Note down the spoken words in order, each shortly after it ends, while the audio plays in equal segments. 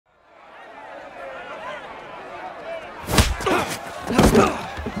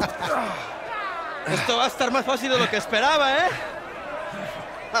Esto va a estar más fácil de lo que esperaba, ¿eh?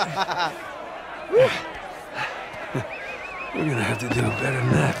 We're gonna have to do better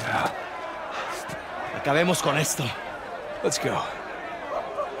than that, pal. Acabemos con esto. Let's go.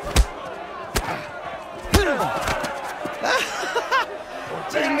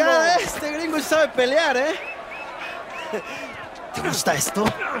 Chingada, este gringo sabe pelear, ¿eh? ¿Te gusta esto?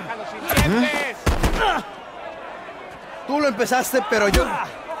 Tú lo empezaste, pero yo...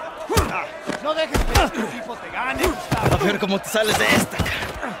 No dejes que este tipo te gane, Gustavo. A ver cómo te sales de esta.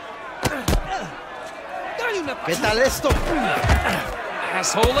 ¿Qué tal esto?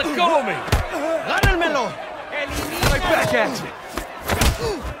 Asshole, let go of me! ¡Gánenmelo! Right back at you!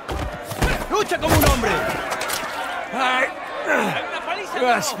 ¡Lucha como un hombre! All right.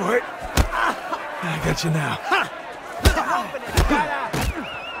 Good, sport. I got you now.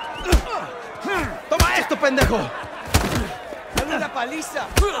 ¡Toma esto, pendejo! ¡Dale una paliza!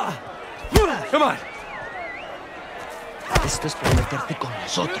 Come on. Esto es por meterte con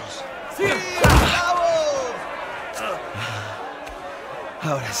nosotros. ¡Sí! ¡Bravo!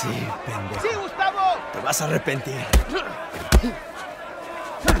 Ahora sí, pendejo. ¡Sí, Gustavo! Te vas a arrepentir.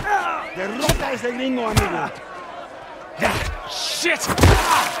 Derrota a ese gringo, amigo. Shit!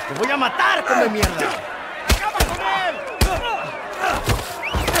 ¡Te voy a matar, come mierda! ¡Acaba con él!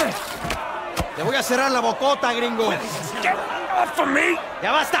 ¡Te voy a cerrar la bocota, gringo! Get off of me!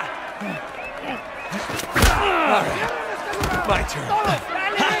 ¡Ya basta! All right. My turn.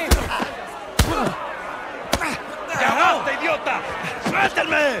 ¡Dale! ¡Aguanta, idiota!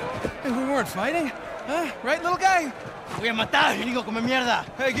 ¡Suéltenme! Hey, we weren't fighting, huh? Right, little guy? ¡Te voy a matar, gringo, come mierda!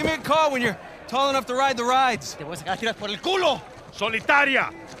 Hey, give me a call when you're tall enough to ride the rides. ¡Te voy a sacar a tirar por el culo!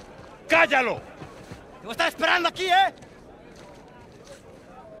 ¡Solitaria! ¡Cállalo! ¡Te voy a estar esperando aquí, eh!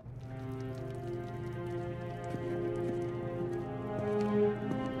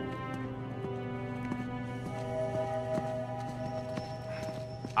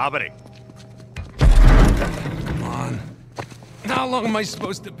 ¡Abre! Come on. How long am I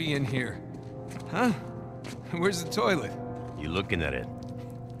supposed to be in here? Huh? Where's the toilet? You looking at it?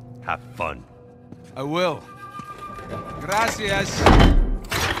 Have fun. I will. Gracias.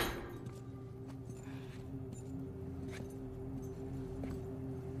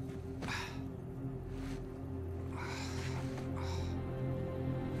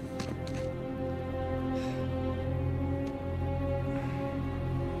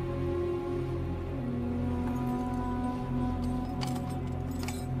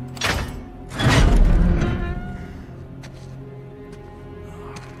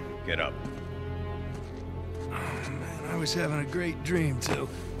 Get up. I was having a great dream, too.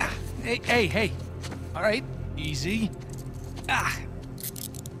 Hey. All right, easy. Ah.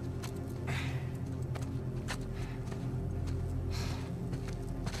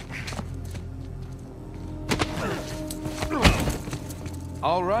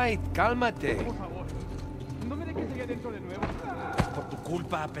 All right, cálmate. Por favor. No me dejes allá adentro de nuevo. Por tu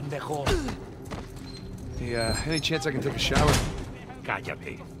culpa, pendejo. Hey, any chance I can take a shower?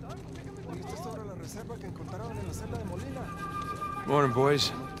 Cállate. Morning,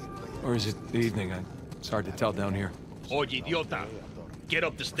 boys. Or is it the evening? It's hard to tell down here. Oye, idiota. Get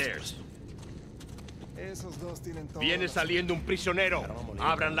up the stairs. Viene saliendo un prisionero.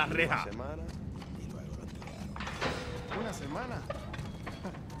 Abran la reja. Una semana.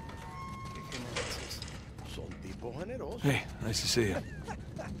 Qué generosos. Son tipos generosos. Hey, nice to see you.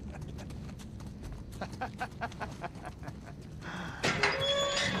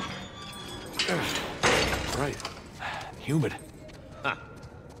 Right. Humid.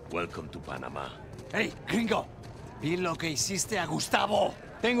 Welcome to Panama. ¡Hey, gringo! Vi lo que hiciste a Gustavo.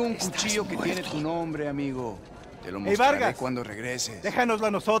 Tengo un cuchillo que tiene tu nombre, amigo. Te lo Hey, mostraré Vargas. cuando regreses. Déjanoslo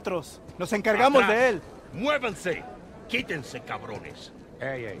a nosotros. Nos encargamos Atrás. de él. ¡Muévanse! ¡Quítense, cabrones!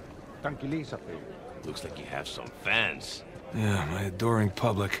 Ey, tranquilízate. Looks like you have some fans. Yeah, my adoring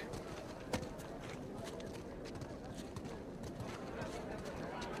public.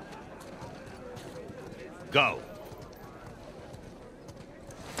 Go.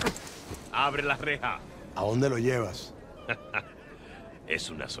 Abre la reja. ¿A dónde lo llevas? Es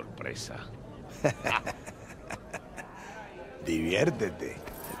una sorpresa. Diviértete.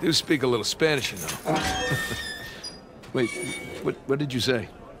 I do speak a little Spanish, you know. Wait, what did you say?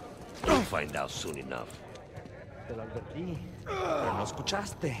 You'll find out soon enough. Te lo advertí, pero no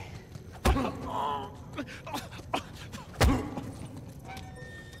escuchaste.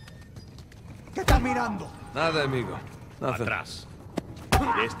 ¿Qué estás mirando? Nada, amigo. Nothing. Atrás.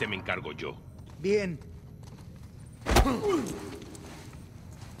 De este me encargo yo. Bien.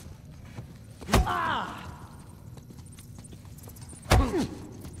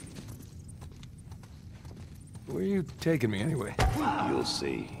 you taking me anyway? You'll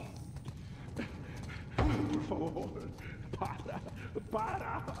see.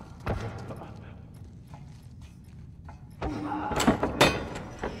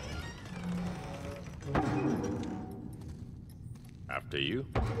 After you.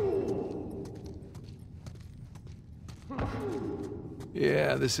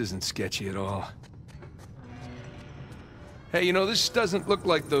 Yeah, this isn't sketchy at all. Hey, you know, this doesn't look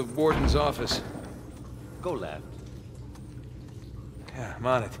like the warden's office. Go left. Yeah, I'm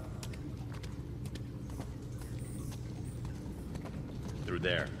on it. Through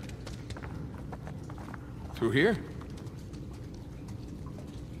there. Through here?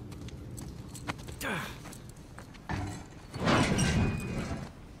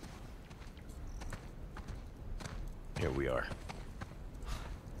 Here we are.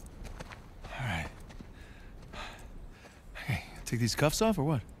 All right. Hey, take these cuffs off or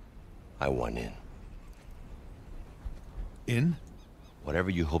what? I want in. In? Whatever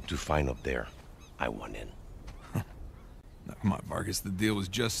you hope to find up there, I want in. No, come on, Vargas. The deal was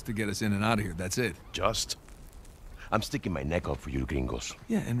just to get us in and out of here. That's it. Just? I'm sticking my neck out for you gringos.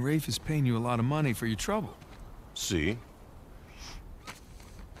 Yeah, and Rafe is paying you a lot of money for your trouble. See?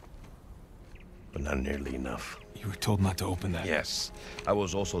 But not nearly enough. You were told not to open that. Yes. I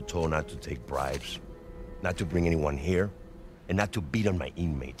was also told not to take bribes, not to bring anyone here, and not to beat on my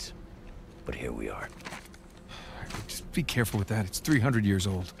inmates. But here we are. Just be careful with that. It's 300 years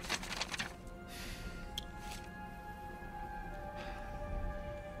old.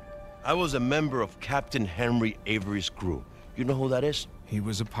 I was a member of Captain Henry Avery's crew. You know who that is? He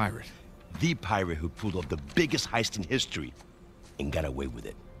was a pirate. The pirate who pulled off the biggest heist in history and got away with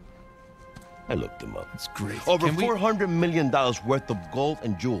it. I looked him up. That's great. Over Can we- $400 million worth of gold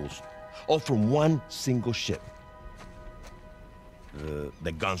and jewels, all from one single ship.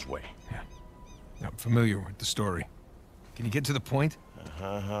 The Gunsway. Yeah. I'm familiar with the story. Can you get to the point?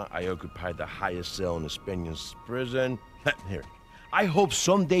 I occupied the highest cell in the Spaniards' prison. Here. I hope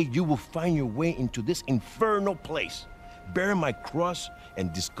someday you will find your way into this infernal place, bear my cross,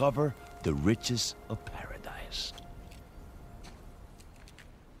 and discover the riches of paradise.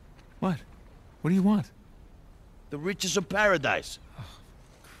 What? What do you want? The riches of paradise.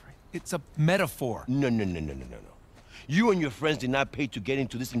 It's a metaphor. No. You and your friends did not pay to get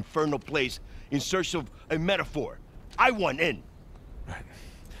into this infernal place in search of a metaphor. I want in. Right.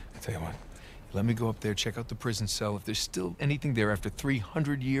 I'll tell you what. Let me go up there, check out the prison cell. If there's still anything there after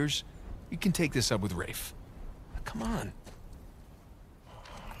 300 years, you can take this up with Rafe. Now, come on.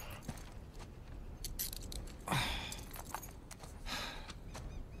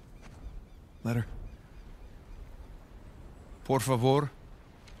 Letter. Por favor.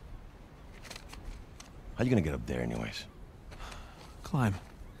 How you gonna get up there anyways? Climb.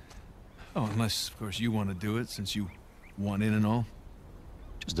 Oh, unless, of course, you want to do it, since you want in and all.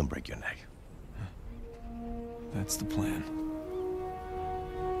 Just don't break your neck. That's the plan.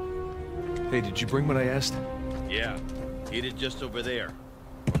 Hey, did you bring what I asked? Yeah, hid it just over there,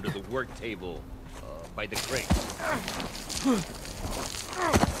 under the work table, by the crate.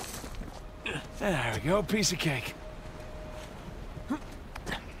 There we go, piece of cake.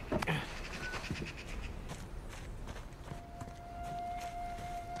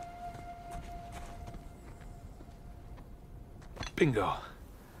 Bingo.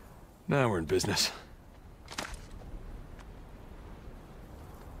 Now we're in business.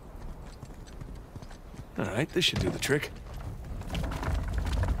 All right, this should do the trick.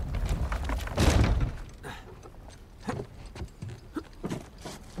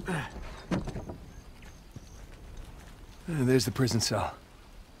 There's the prison cell.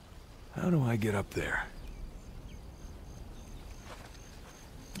 How do I get up there?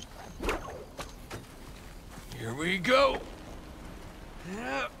 Here we go.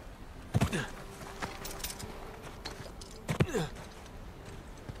 Yeah.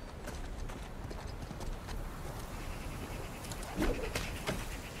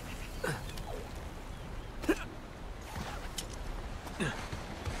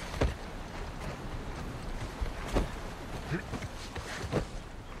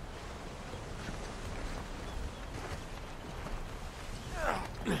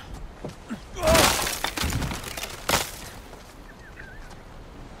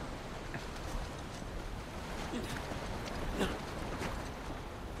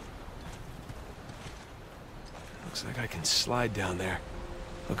 Looks like I can slide down there.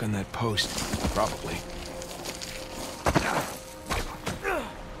 Look on that post. Probably.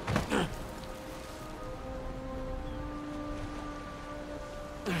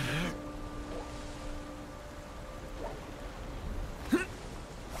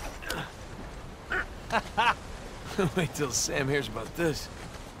 Wait till Sam hears about this.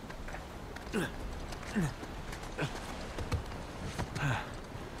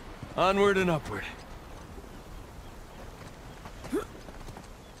 Onward and upward.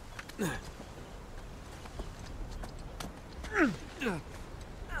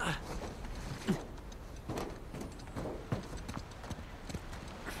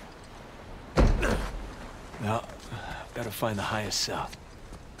 Now, I've got to find the highest cell.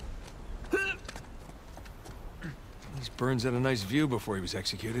 These Burns had a nice view before he was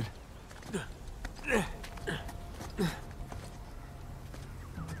executed.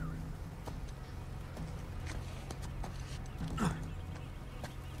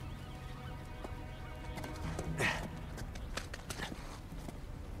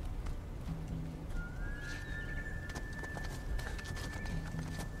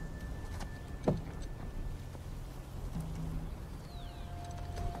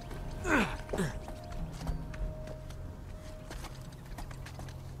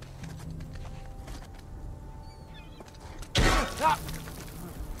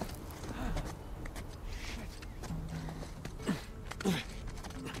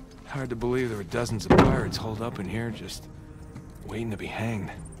 Hard to believe there were dozens of pirates holed up in here, just waiting to be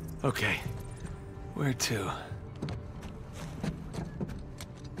hanged. Okay, where to?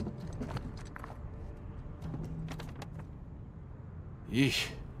 Yeesh,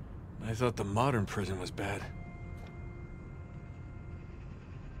 I thought the modern prison was bad.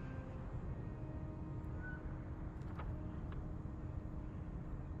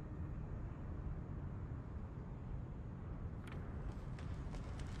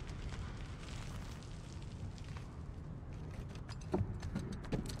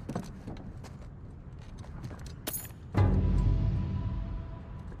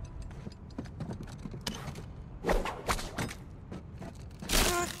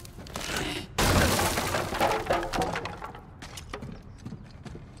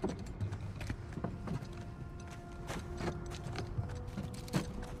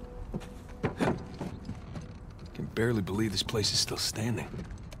 Barely believe this place is still standing.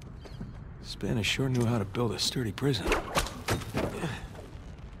 Spanish sure knew how to build a sturdy prison.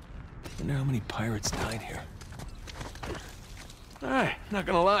 Wonder how many pirates died here. Alright, not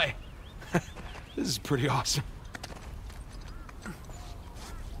gonna lie. This is pretty awesome.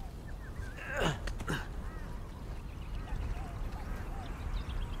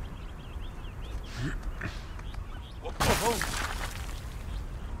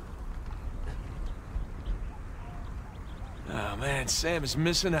 Oh man, Sam is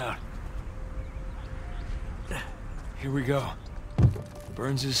missing out. Here we go.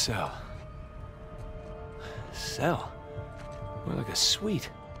 Burns' cell. Cell? More like a suite.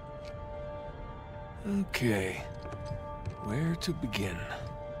 Okay. Where to begin?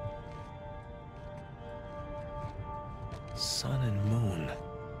 Sun and moon.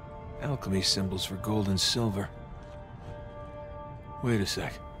 Alchemy symbols for gold and silver. Wait a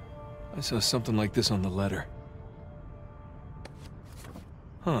sec. I saw something like this on the letter.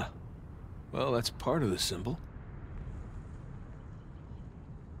 Huh. Well, that's part of the symbol.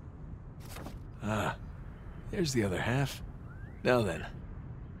 Ah, there's the other half. Now then.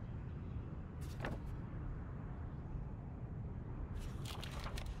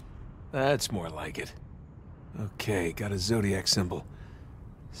 That's more like it. Okay, got a zodiac symbol.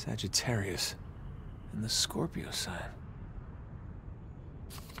 Sagittarius. And the Scorpio sign.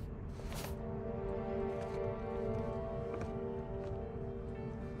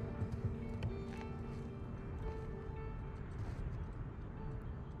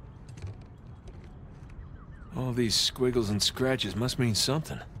 All these squiggles and scratches must mean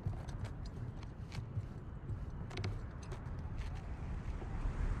something.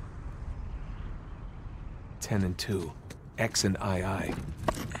 Ten and 2. X and II.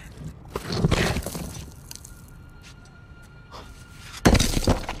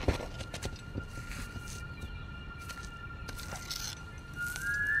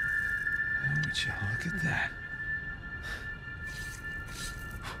 Would you look at that?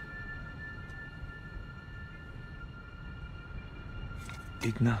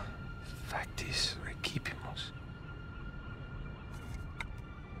 Digna factis recipimus.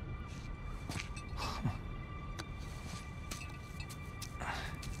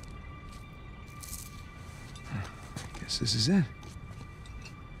 Guess this is it. All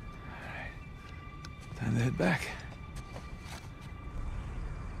right. Time to head back.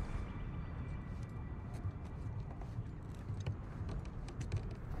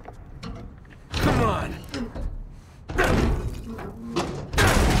 Come on!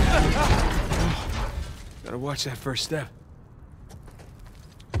 Gotta watch that first step.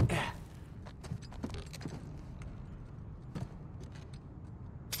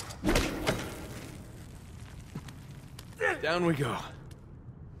 Down we go.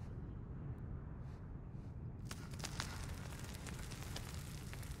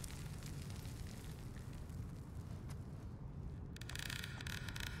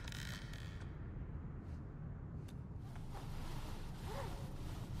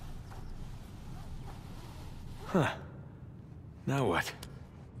 Huh. Now what?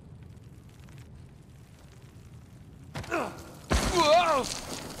 Whoa!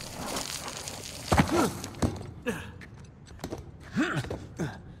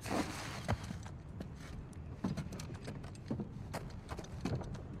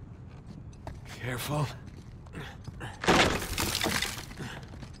 Careful. All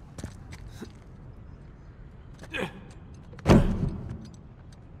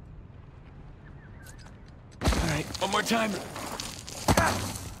right, one more time.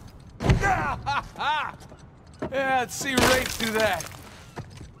 Yeah, let's see Rafe do that.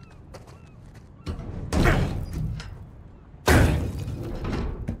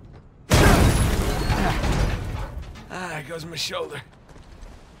 There goes my shoulder.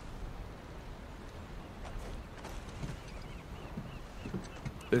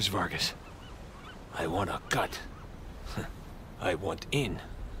 There's Vargas. I want a cut. I want in.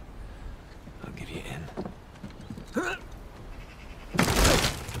 I'll give you in.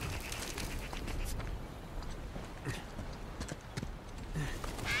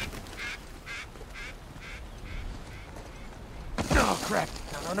 Oh, crap.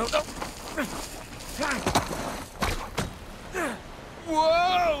 No.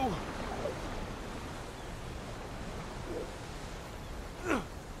 Whoa!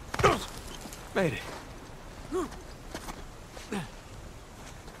 Made it.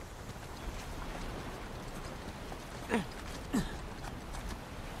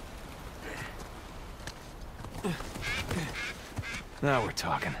 Now we're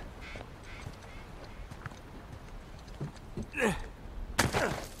talking.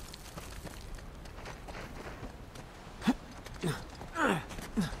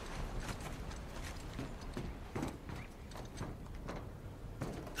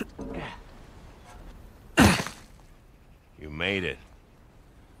 You made it.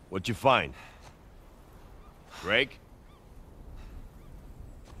 What'd you find? Drake?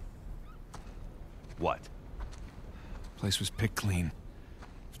 What? Place was picked clean.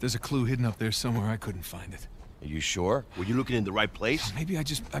 If there's a clue hidden up there somewhere, I couldn't find it. Are you sure? Were you looking in the right place? Maybe I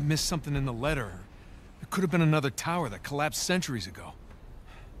missed something in the letter. There could have been another tower that collapsed centuries ago.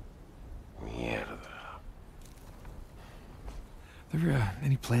 Mierda. There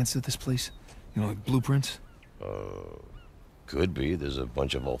any plans to this place? You know, like blueprints? Could be. There's a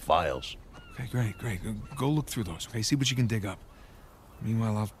bunch of old files. Okay, great. Go look through those, okay? See what you can dig up.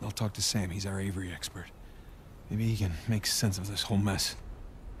 Meanwhile, I'll talk to Sam. He's our Avery expert. Maybe he can make sense of this whole mess.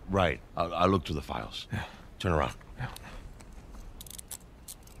 Right. I'll look through the files. Yeah. Turn around. Yeah.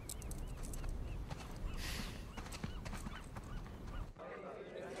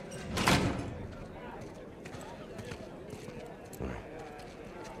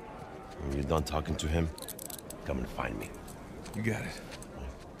 When you're done talking to him, come and find me. You got it.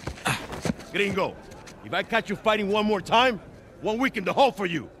 Gringo, if I catch you fighting one more time, 1 week in the hole for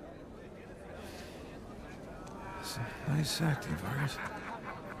you. It's a nice acting, Vargas.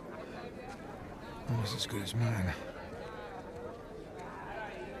 Almost as good as mine.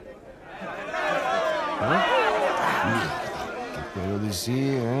 ¿Qué puedo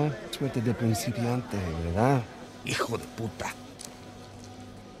decir, eh? Suerte de principiante, ¿verdad? Hijo de puta.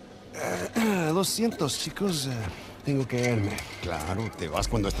 Lo siento, chicos. Tengo que irme. Claro, te vas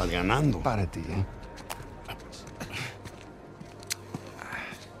cuando estás ganando. Para ti, ¿eh?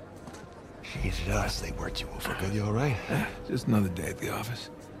 Jesus, they worked you over good. You all right? Just another day at the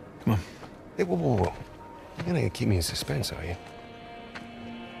office. Come on. Hey, whoa. You're gonna keep me in suspense, are you?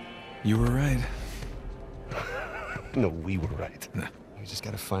 You were right. No, we were right. No. We just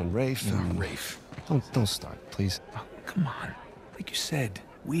gotta find Rafe and... Rafe. Don't start, please. Oh, come on. Like you said,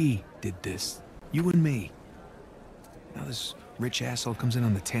 we did this. You and me. Now this rich asshole comes in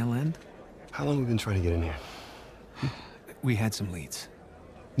on the tail end? How long have we been trying to get in here? We had some leads.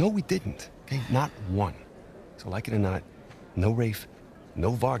 No, we didn't. Okay, not one. So like it or not, no Rafe,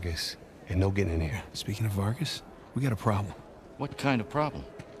 no Vargas, and no getting in here. Speaking of Vargas, we got a problem. What kind of problem?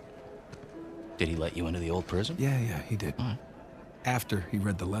 Did he let you into the old prison? Yeah, he did. All right. After he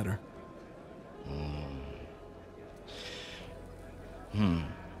read the letter.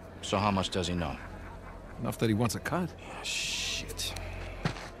 So how much does he know? Enough that he wants a cut. Shit.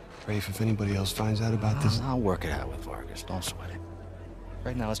 Rafe, if anybody else finds out about this... I'll work it out with Vargas. Don't sweat it.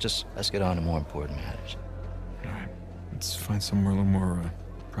 Right now, let's get on to more important matters. All right. Let's find somewhere a little more,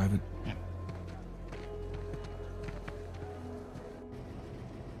 private. Yeah.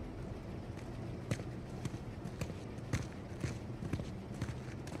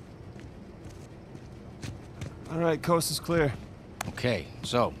 All right, coast is clear. Okay,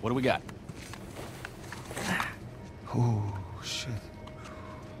 so, what do we got? Oh, shit.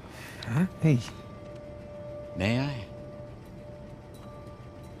 Huh? Hey. May I?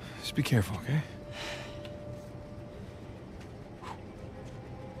 Just be careful, okay?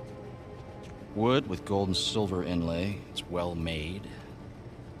 Wood with gold and silver inlay. It's well made.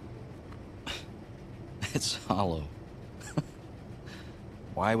 It's hollow.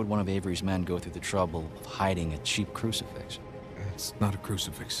 Why would one of Avery's men go through the trouble of hiding a cheap crucifix? It's not a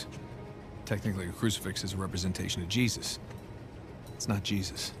crucifix. Technically, a crucifix is a representation of Jesus. It's not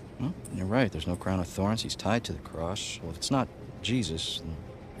Jesus. Well, you're right. There's no crown of thorns. He's tied to the cross. Well, if it's not Jesus, then...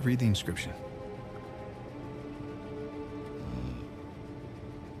 Read the inscription.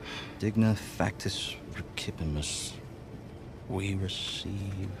 Digna factus recipimus. We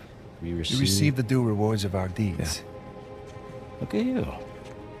receive... We receive the due rewards of our deeds. Yeah. Look at you.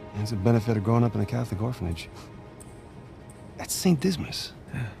 It's a benefit of growing up in a Catholic orphanage. That's St. Dismas.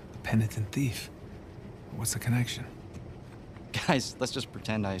 Yeah, the penitent thief. What's the connection? Guys, let's just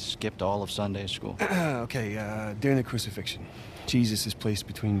pretend I skipped all of Sunday school. Okay, during the crucifixion, Jesus is placed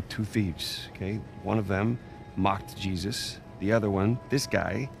between two thieves, okay? One of them mocked Jesus. The other one, this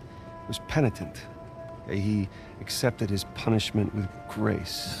guy, was penitent. Okay? He accepted his punishment with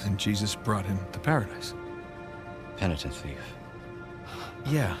grace. And Jesus brought him to paradise. Penitent thief.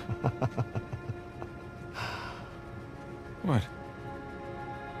 Yeah. What?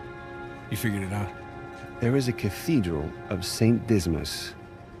 You figured it out? There is a cathedral of St. Dismas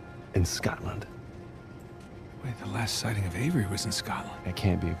in Scotland. Wait, the last sighting of Avery was in Scotland. That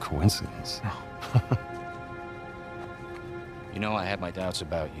can't be a coincidence. No. You know, I have my doubts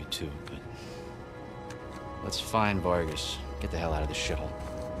about you too, but... Let's find Vargas. Get the hell out of this shithole.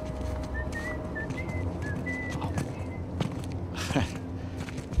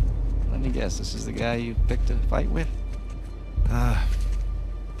 Let me guess, this is the guy you picked a fight with?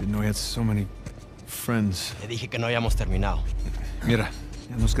 Didn't know he had so many friends. Te dije que no habíamos terminado. Mira,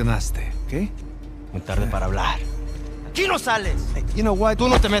 ya nos ganaste, ¿ok? Muy tarde para hablar. ¡Aquí no sales! Hey, you know what? Tú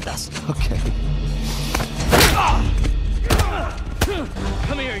no te metas. Okay.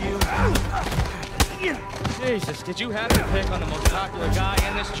 Come here, you. Jesus, did you happen to pick on the most popular guy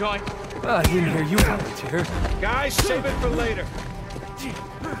in this joint? I didn't hear you volunteer. Guys, save it for later.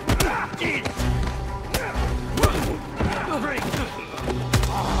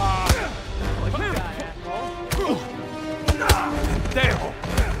 Dejo.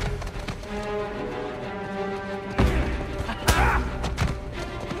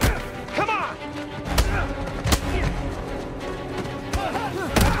 Come on!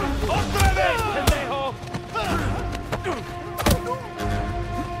 ¡Otra vez, pendejo!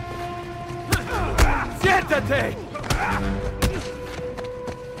 Siéntate.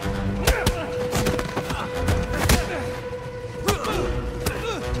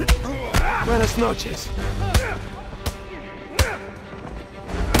 Buenas noches.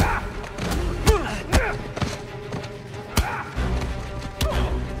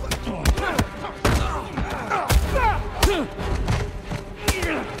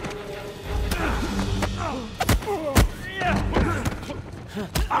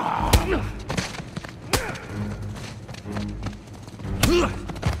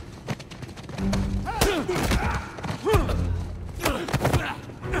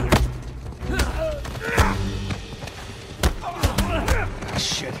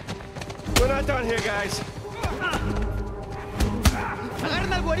 Shit. We're not done here, guys.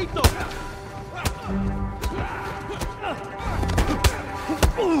 ¡Agarren al güerito!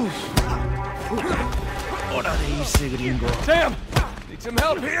 Hora de irse, gringo. Sam! Need some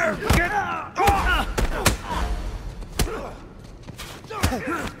help here?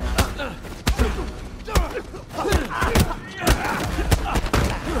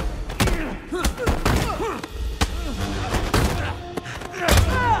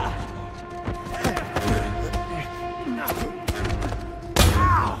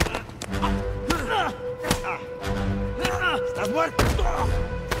 ¡Estás muerto!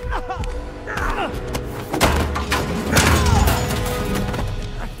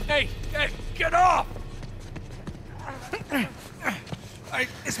 Hey, get off! Ay,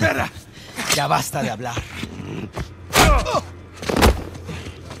 espera. Ya basta de hablar.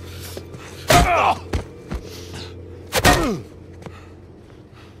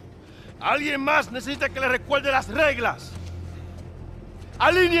 Alguien más necesita que le recuerde las reglas.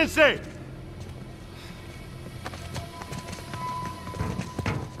 ¡Alíñense!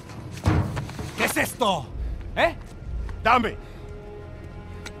 ¿Qué es esto? ¿Eh? Dame.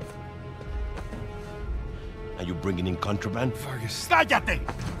 Are you bringing in contraband? Vargas. ¡Cállate!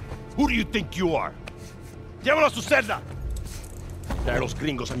 Who do you think you are? Llévalo a su celda. Trae a los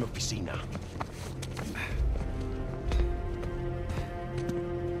gringos a mi oficina.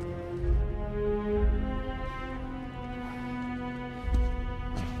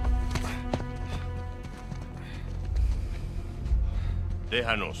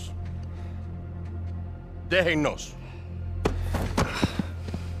 Déjanos. Déjennos.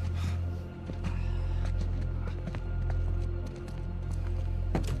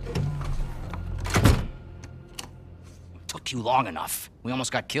 Took you long enough. We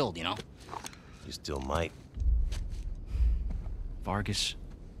almost got killed, you know? You still might. Vargas?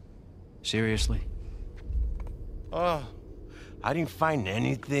 Seriously? Oh, I didn't find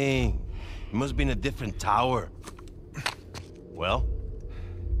anything. It must be in a different tower. Well?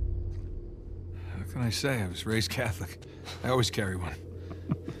 What can I say? I was raised Catholic. I always carry one.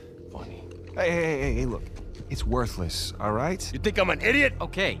 Funny. Hey, look. It's worthless, all right? You think I'm an idiot?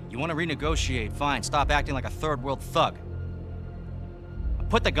 Okay, you want to renegotiate, fine. Stop acting like a third world thug.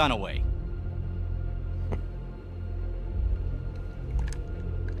 Put the gun away.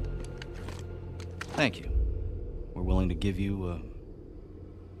 Thank you. We're willing to give you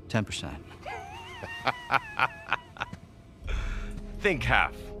 10%. Think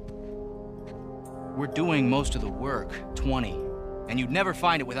half. We're doing most of the work, 20, and you'd never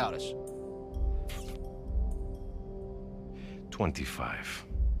find it without us. 25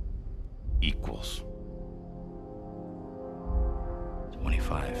 equals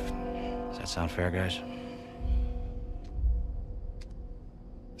 25. Does that sound fair, guys?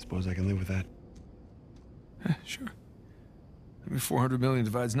 Suppose I can live with that. Sure. I mean, 400 million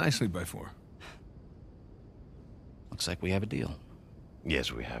divides nicely by 4. Looks like we have a deal.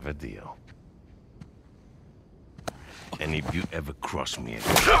 Yes, we have a deal. And if you ever cross me again...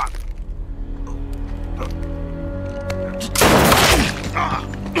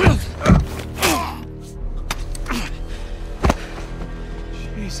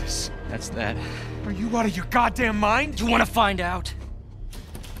 Jesus. That's that. Are you out of your goddamn mind? Do you want to find out?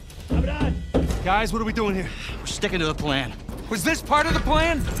 Guys, what are we doing here? We're sticking to the plan. Was this part of the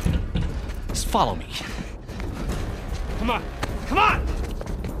plan? Just follow me. Come on. Come on!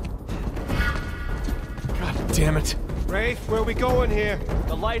 God damn it. Rafe, where are we going here?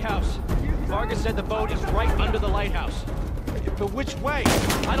 The lighthouse. Vargas said the boat is right under the lighthouse. But which way?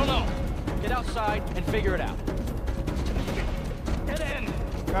 I don't know. Get outside and figure it out. Get in!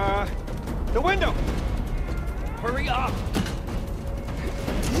 The window! Hurry up!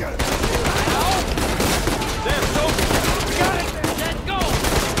 There, so we got it! Let go!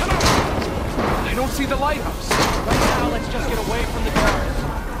 Come on! I don't see the lighthouse. Right now, let's just get away from the guards.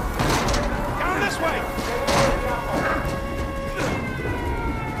 Down this way!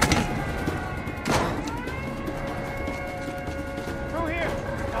 Through here!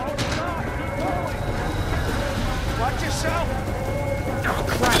 Oh, God! Keep going! Watch yourself! Oh,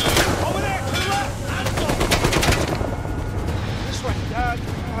 crap! Over there! To the left! This way.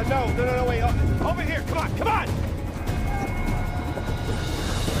 No, wait. Over here! Come on, come on!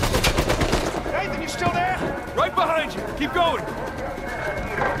 Nathan, you still there? Right behind you. Keep going.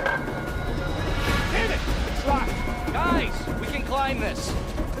 Damn it! It's locked. Guys, we can climb this.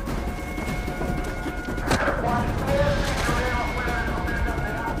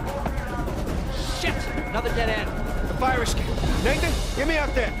 Shit! Another dead end. The fire escape. Nathan, get me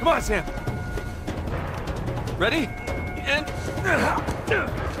out there. Come on, Sam. Ready? And...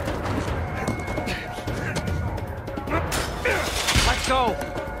 Let's go.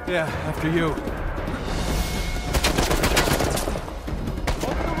 Yeah, after you.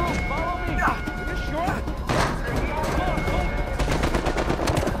 Open the roof. Follow me. Are you sure?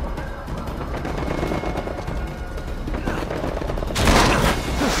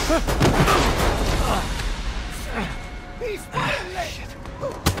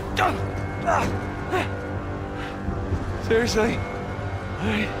 Seriously?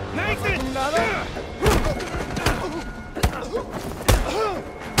 Nathan!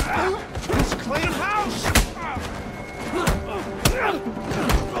 It's a clean house!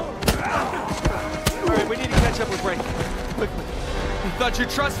 All right, we need to catch up with Brady. Quickly. I thought you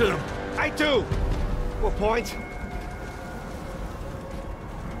trusted him. I do! To a point.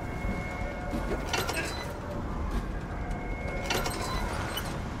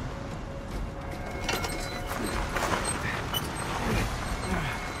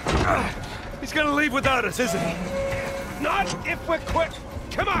 He's gonna leave without us, isn't he? Not if we're quick!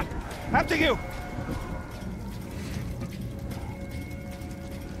 Come on! After you!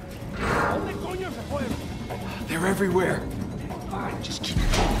 They're everywhere. All right, just keep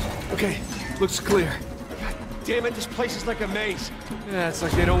it going. Okay, looks clear. damn it, this place is like a maze. Yeah, it's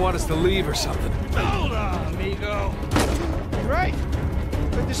like they don't want us to leave or something. Hold on, amigo. You're right.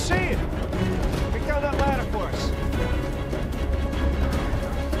 Good to see you. Pick down that ladder for us.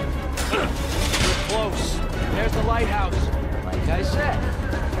 We're close. There's the lighthouse. Like I said,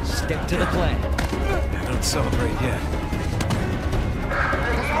 stick to the plan. Yeah, don't celebrate yet.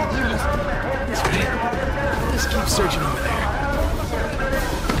 Just keep searching over there.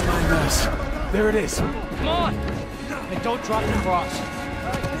 Find us. There it is. Come on! And don't drop the cross.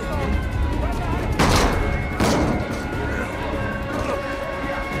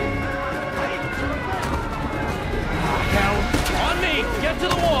 Now, on me! Get to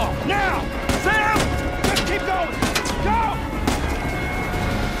the wall! Now! Sam! Just keep going! Go!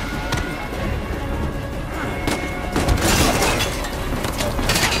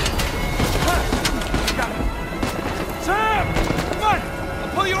 Sam! Come on! I'll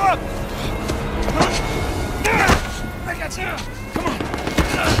pull you up! I got you! Come on!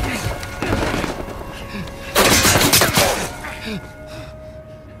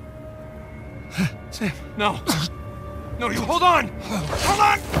 Sam, no. No, you hold on! Hold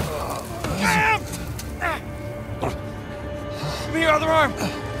on! Sam! Give me your other arm!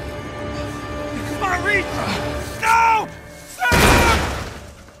 Come on, reach! No!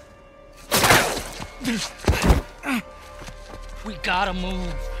 Sam! We gotta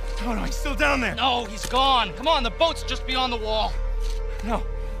move. Oh, no, he's still down there. No, he's gone. Come on, the boat's just beyond the wall. No,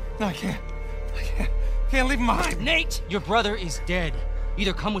 I can't. Can't leave him behind. Nate, your brother is dead.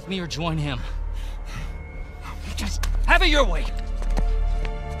 Either come with me or join him. Just have it your way.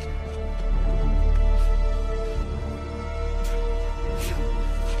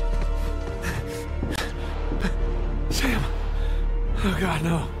 Sam. Oh, God,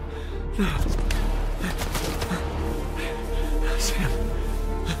 no. No. Sam.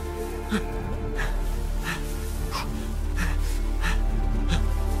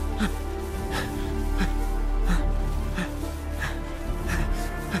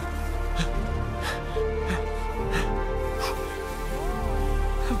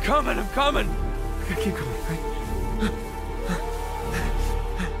 I'm coming. I gotta keep going, right?